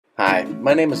Hi,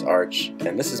 my name is Arch,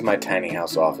 and this is my tiny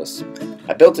house office.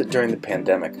 I built it during the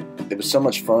pandemic. It was so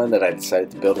much fun that I decided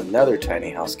to build another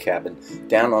tiny house cabin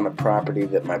down on a property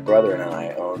that my brother and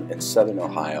I own in southern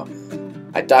Ohio.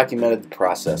 I documented the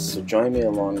process, so join me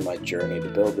along my journey to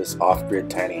build this off-grid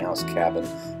tiny house cabin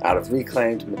out of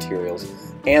reclaimed materials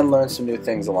and learn some new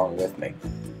things along with me.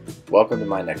 Welcome to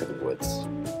my neck of the woods.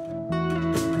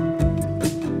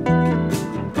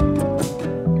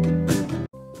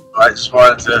 I just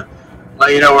wanted to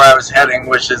let you know where I was heading,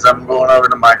 which is I'm going over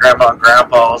to my grandma and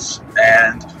grandpa's,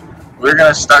 and we're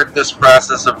going to start this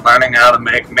process of learning how to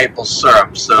make maple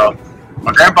syrup. So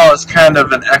my grandpa is kind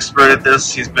of an expert at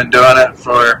this. He's been doing it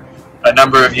for a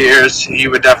number of years. He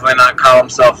would definitely not call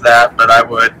himself that, but I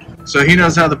would. So he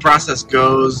knows how the process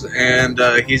goes, and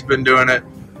he's been doing it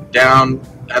down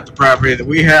at the property that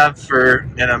we have for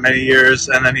many years,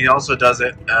 and then he also does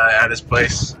it at his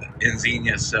place in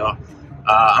Xenia. So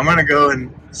I'm going to go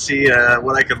and see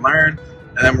what I can learn,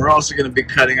 and then we're also going to be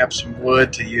cutting up some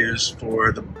wood to use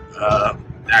for the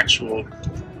actual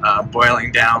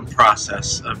boiling down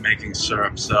process of making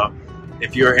syrup. So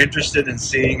if you're interested in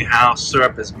seeing how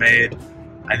syrup is made,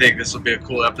 I think this will be a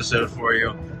cool episode for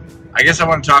you. I guess I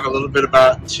want to talk a little bit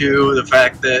about, too, the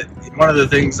fact that one of the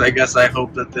things I guess I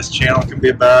hope that this channel can be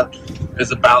about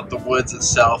is about the woods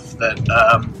itself that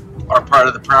are part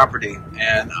of the property.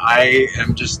 And I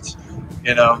am just,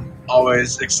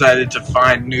 always excited to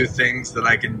find new things that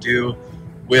I can do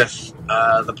with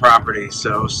the property.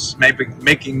 So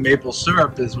making maple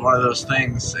syrup is one of those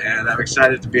things, and I'm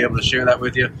excited to be able to share that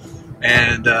with you.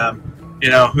 And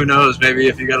who knows, maybe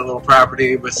if you got a little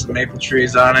property with some maple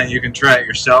trees on it, you can try it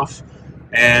yourself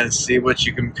and see what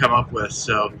you can come up with.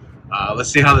 So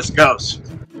let's see how this goes.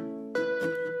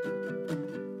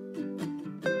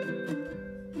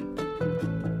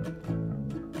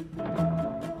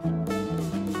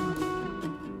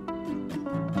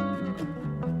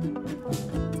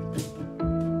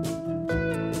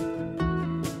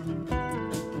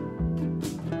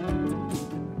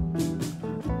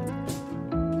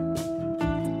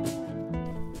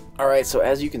 Alright, so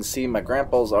as you can see, my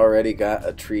grandpa's already got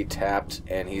a tree tapped,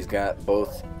 and he's got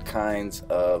both kinds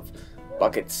of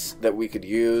buckets that we could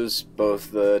use,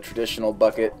 both the traditional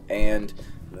bucket and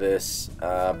this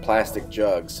plastic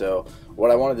jug. So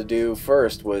what I wanted to do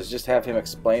first was just have him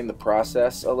explain the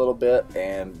process a little bit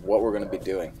and what we're going to be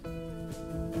doing.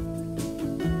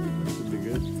 Should be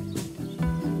good.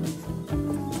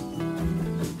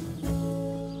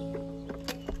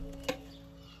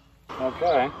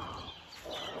 Okay.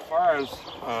 As far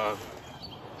as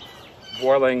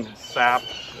boiling sap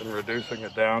and reducing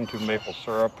it down to maple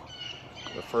syrup,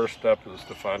 the first step is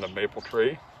to find a maple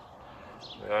tree.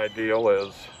 The ideal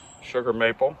is sugar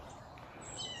maple,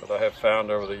 but I have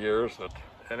found over the years that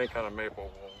any kind of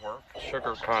maple will work.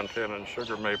 Sugar content in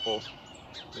sugar maple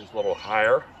is a little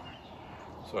higher.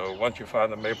 So once you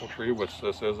find the maple tree, which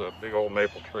this is a big old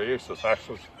maple tree, this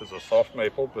actually is a soft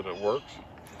maple, but it works.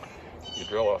 You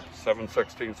drill a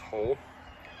 7/16 hole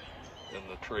in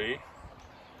the tree,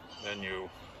 then you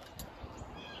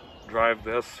drive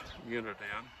this unit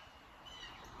in.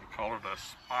 You call it a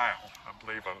spile, I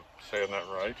believe I'm saying that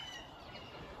right.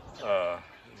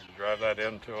 You drive that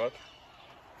into it,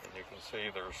 and you can see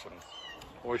there's some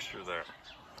moisture there.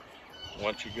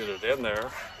 Once you get it in there,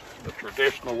 the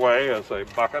traditional way is a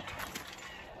bucket.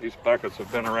 These buckets have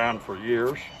been around for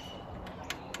years,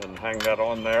 and hang that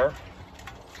on there.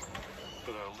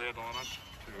 Put a lid on it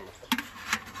to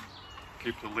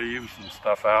keep the leaves and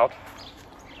stuff out.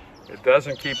 It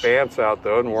doesn't keep ants out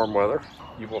though in warm weather.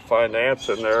 You will find ants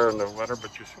in there in the winter,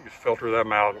 but you filter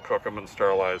them out and cook them and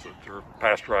sterilize it or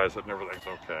pasteurize it and everything's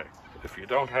okay. If you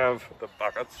don't have the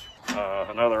buckets,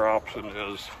 another option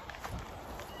is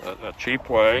a cheap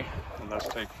way, and that's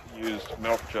to use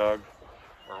milk jug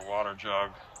or water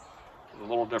jug. A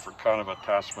little different kind of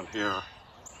attachment here.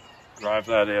 Drive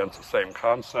that in, it's the same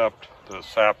concept. The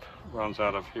sap runs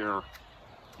out of here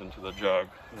into the jug,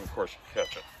 and of course you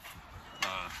catch it.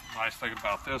 Nice thing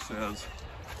about this is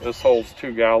this holds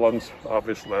 2 gallons.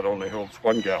 Obviously that only holds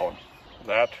 1 gallon.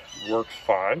 That works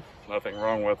fine, nothing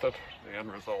wrong with it. The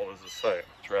end result is the same.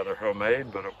 It's rather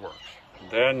homemade, but it works.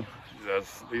 And then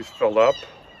as these fill up,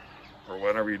 or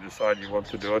whenever you decide you want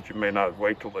to do it, you may not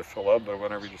wait till they fill up, but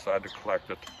whenever you decide to collect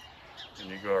it,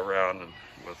 and you go around and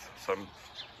with some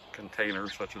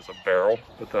containers such as a barrel,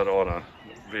 put that on a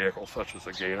vehicle such as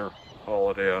a gainer, haul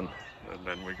it in, and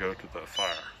then we go to the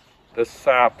fire. This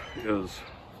sap is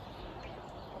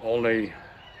only,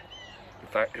 in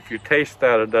fact, if you taste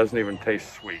that, it doesn't even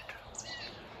taste sweet.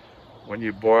 When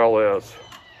you boil this,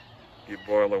 you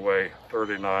boil away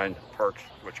 39 parts,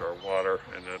 which are water,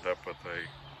 and end up with a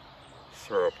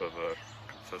syrup of a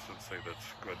consistency that's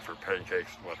good for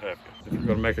pancakes and what have you. If you're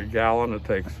going to make a gallon, it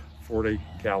takes 40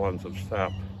 gallons of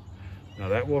sap. Now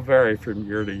that will vary from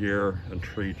year to year and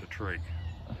tree to tree,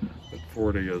 but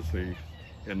 40 is the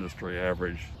industry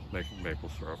average making maple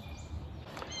syrup.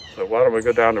 So why don't we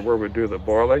go down to where we do the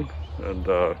boiling and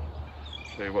show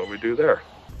you what we do there.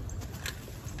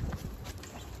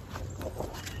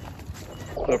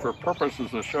 So for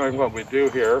purposes of showing what we do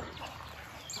here,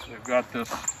 we've got this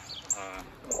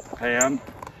pan.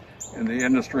 In the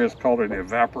industry it's called an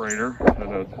evaporator,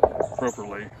 and it's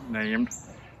appropriately named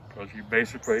because you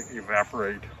basically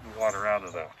evaporate water out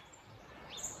of that.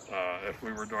 If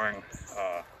we were doing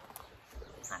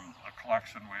from a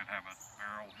collection, we'd have a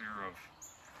barrel here of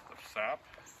sap,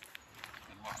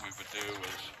 and what we would do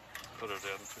is put it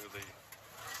into the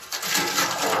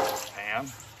pan.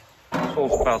 It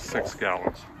holds about 6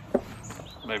 gallons,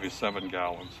 maybe 7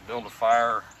 gallons. Build a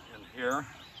fire in here, and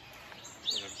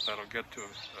that'll get to a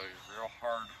real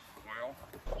hard boil.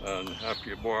 And after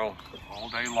you boil all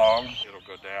day long, it'll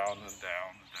go down and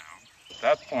down and down. At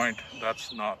that point,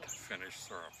 that's not finished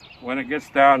syrup. When it gets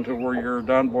down to where you're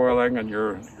done boiling and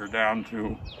you're down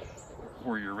to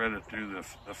where you're ready to do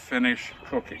the finish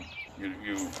cooking, you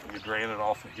drain it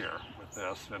off of here with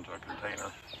this into a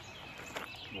container.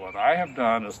 What I have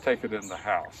done is take it in the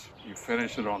house. You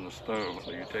finish it on the stove.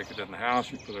 So you take it in the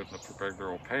house, you put it in the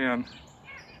regular old pan,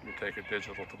 you take a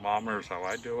digital thermometer, is how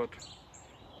I do it,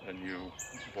 and you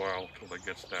boil till it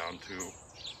gets down to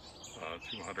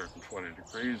 220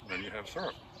 degrees, and then you have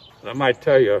syrup. And I might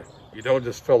tell you, you don't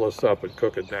just fill this up and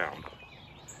cook it down.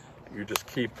 You just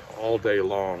keep all day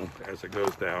long as it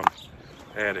goes down,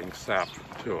 adding sap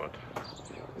to it.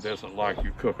 It isn't like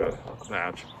you cook a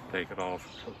batch, take it off,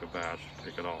 cook a batch,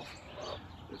 take it off.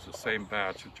 It's the same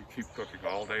batch that you keep cooking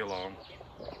all day long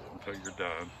until you're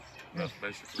done. That's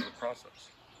basically the process.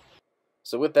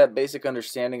 So with that basic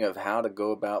understanding of how to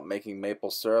go about making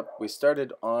maple syrup, we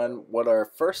started on what our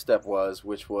first step was,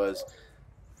 which was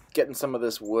getting some of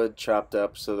this wood chopped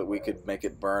up so that we could make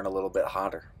it burn a little bit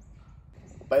hotter.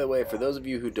 By the way, for those of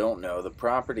you who don't know, the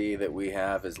property that we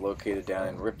have is located down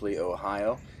in Ripley,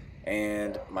 Ohio,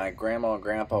 and my grandma and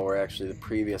grandpa were actually the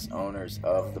previous owners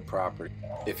of the property.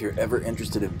 If you're ever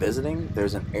interested in visiting,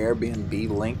 there's an Airbnb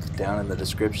link down in the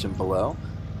description below,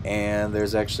 and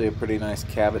there's actually a pretty nice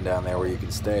cabin down there where you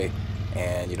can stay,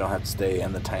 and you don't have to stay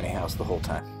in the tiny house the whole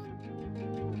time.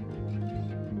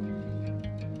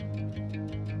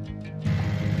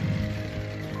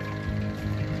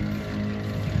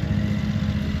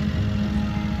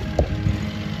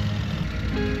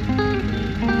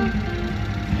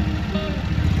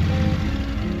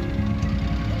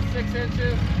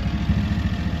 Inches,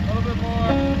 a little bit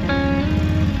more.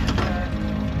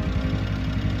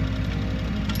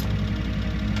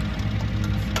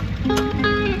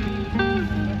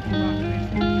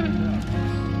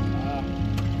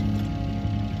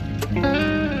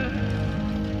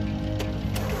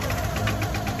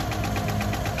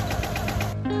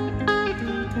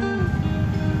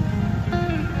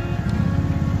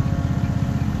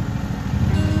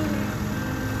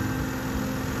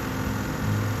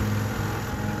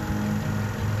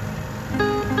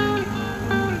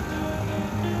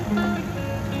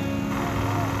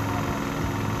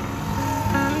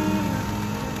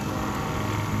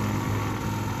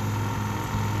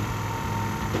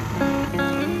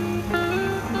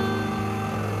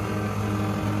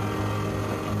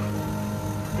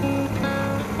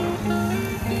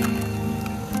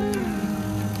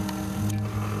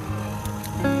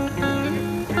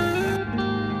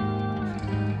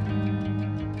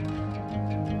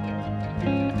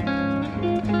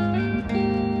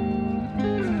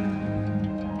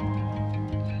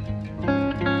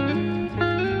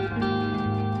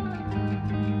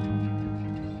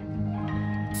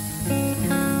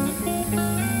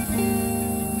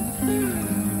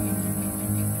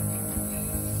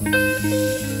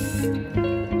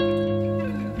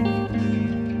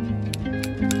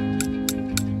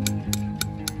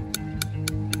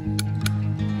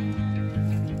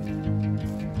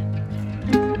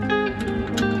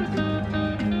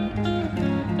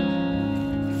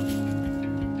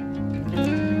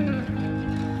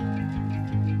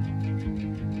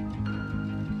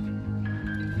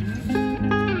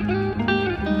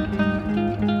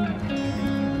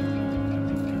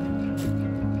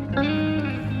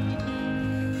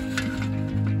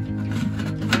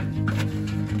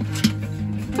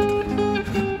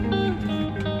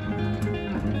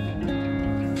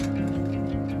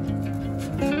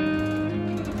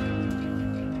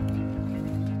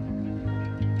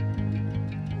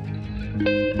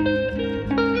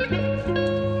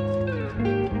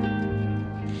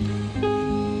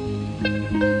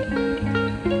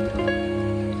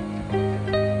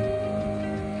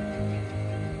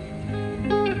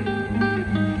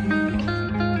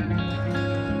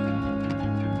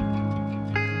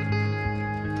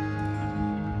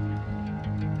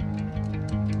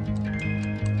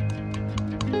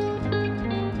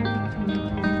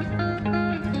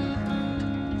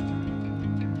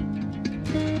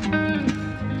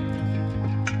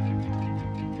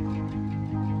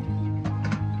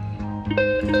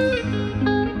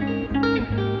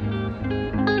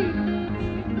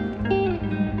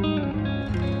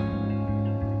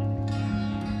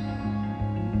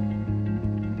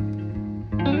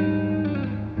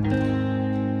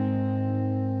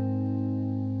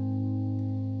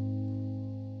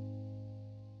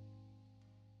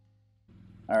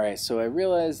 Alright, so I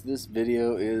realize this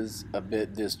video is a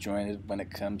bit disjointed when it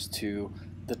comes to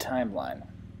the timeline.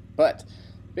 But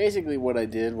basically what I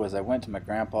did was I went to my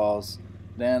grandpa's,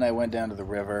 then I went down to the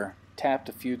river, tapped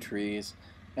a few trees,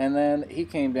 and then he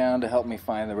came down to help me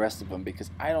find the rest of them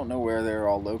because I don't know where they're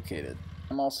all located.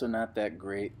 I'm also not that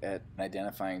great at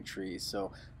identifying trees,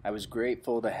 so I was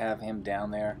grateful to have him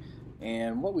down there.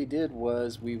 And what we did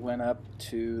was we went up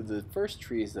to the first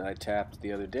trees that I tapped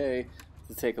the other day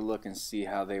to take a look and see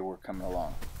how they were coming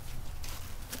along.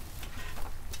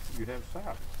 You have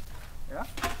sap. Yeah?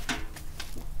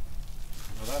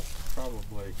 Now that's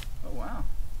probably, Oh wow.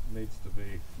 needs to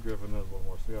be driven in a little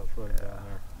more. See how it's right down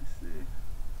there. I see.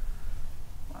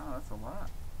 Wow, that's a lot.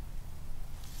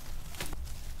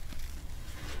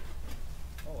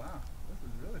 Oh wow, this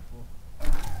is really cool.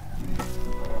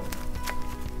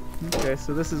 Okay,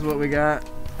 so this is what we got.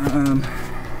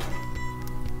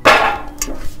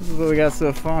 This is what we got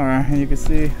so far, and you can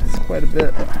see it's quite a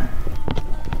bit.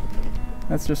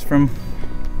 That's just from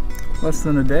less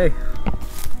than a day.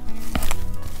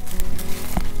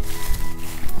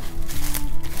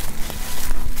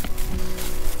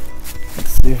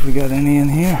 Let's see if we got any in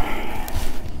here.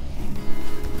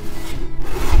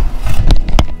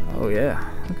 Oh yeah,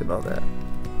 look at all that.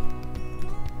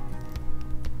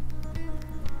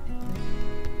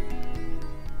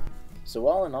 So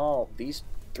all in all, these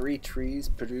 3 trees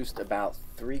produced about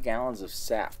 3 gallons of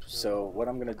sap. So what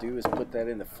I'm going to do is put that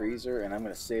in the freezer and I'm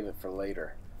going to save it for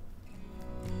later.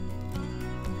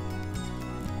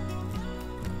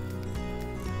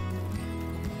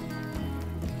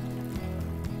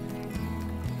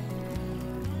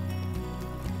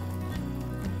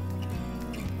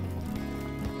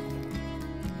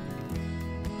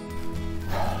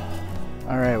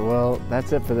 Alright, well,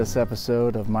 that's it for this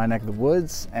episode of My Neck of the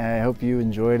Woods, and I hope you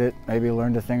enjoyed it, maybe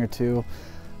learned a thing or two.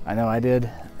 I know I did,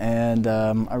 and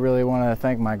I really want to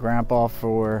thank my grandpa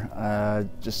for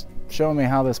just showing me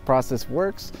how this process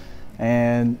works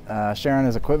and sharing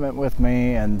his equipment with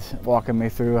me and walking me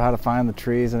through how to find the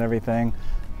trees and everything.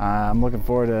 I'm looking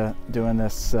forward to doing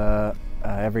this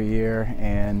every year,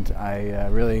 and I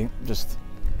really just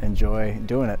enjoy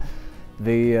doing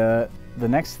it. The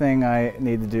next thing I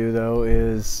need to do though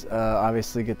is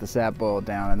obviously get the sap boiled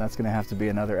down, and that's going to have to be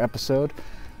another episode.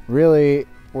 Really,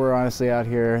 we're honestly out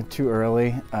here too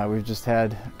early. We've just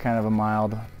had kind of a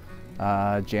mild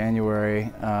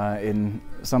January in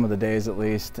some of the days at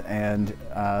least, and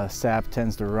sap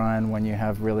tends to run when you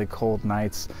have really cold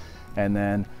nights and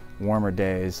then warmer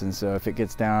days. And so if it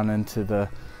gets down into the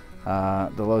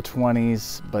low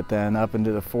 20s, but then up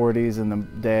into the 40s in the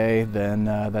day, then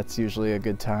that's usually a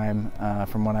good time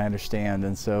from what I understand.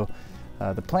 And so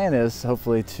the plan is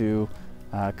hopefully to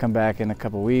come back in a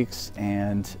couple weeks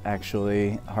and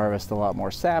actually harvest a lot more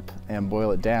sap and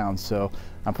boil it down. So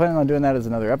I'm planning on doing that as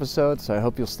another episode, so I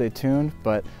hope you'll stay tuned.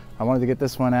 But I wanted to get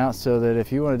this one out so that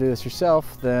if you want to do this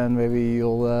yourself, then maybe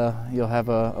you'll have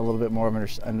a little bit more of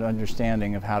an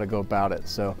understanding of how to go about it.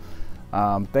 So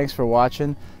thanks for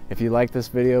watching. If you like this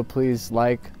video, please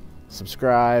like,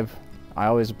 subscribe. I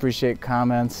always appreciate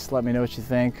comments. Let me know what you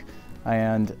think,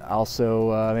 and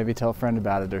also maybe tell a friend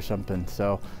about it or something.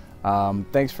 So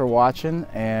thanks for watching,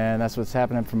 and that's what's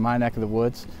happening from my neck of the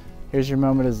woods. Here's your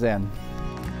moment of Zen.